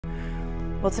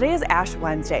Well, today is Ash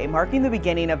Wednesday, marking the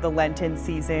beginning of the Lenten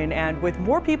season, and with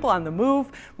more people on the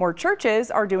move, more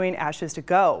churches are doing Ashes to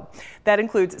Go. That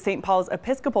includes St. Paul's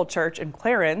Episcopal Church in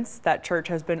Clarence. That church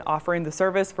has been offering the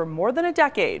service for more than a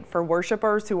decade for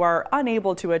worshipers who are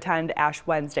unable to attend Ash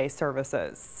Wednesday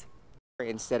services.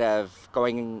 Instead of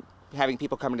having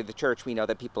people come into the church, we know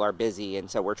that people are busy,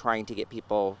 and so we're trying to get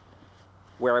people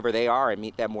wherever they are and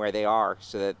meet them where they are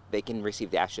so that they can receive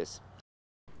the ashes.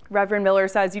 Reverend Miller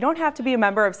says you don't have to be a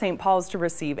member of St. Paul's to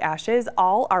receive ashes.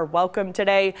 All are welcome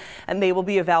today, and they will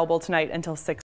be available tonight until 6.